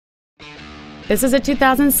This is a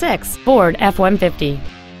 2006 Ford F-150.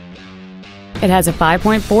 It has a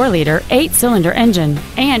 5.4-liter 8-cylinder engine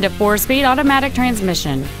and a 4-speed automatic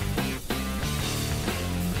transmission.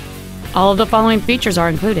 All of the following features are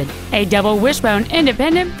included: a double wishbone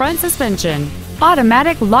independent front suspension,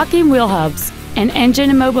 automatic locking wheel hubs, an engine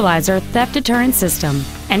immobilizer theft deterrent system,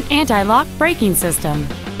 an anti-lock braking system,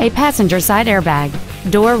 a passenger side airbag,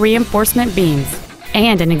 door reinforcement beams,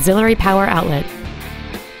 and an auxiliary power outlet.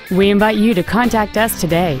 We invite you to contact us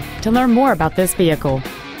today to learn more about this vehicle.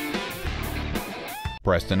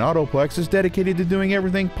 Preston Autoplex is dedicated to doing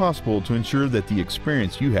everything possible to ensure that the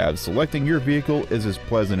experience you have selecting your vehicle is as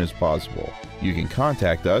pleasant as possible. You can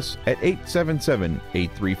contact us at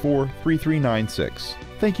 877-834-3396.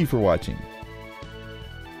 Thank you for watching.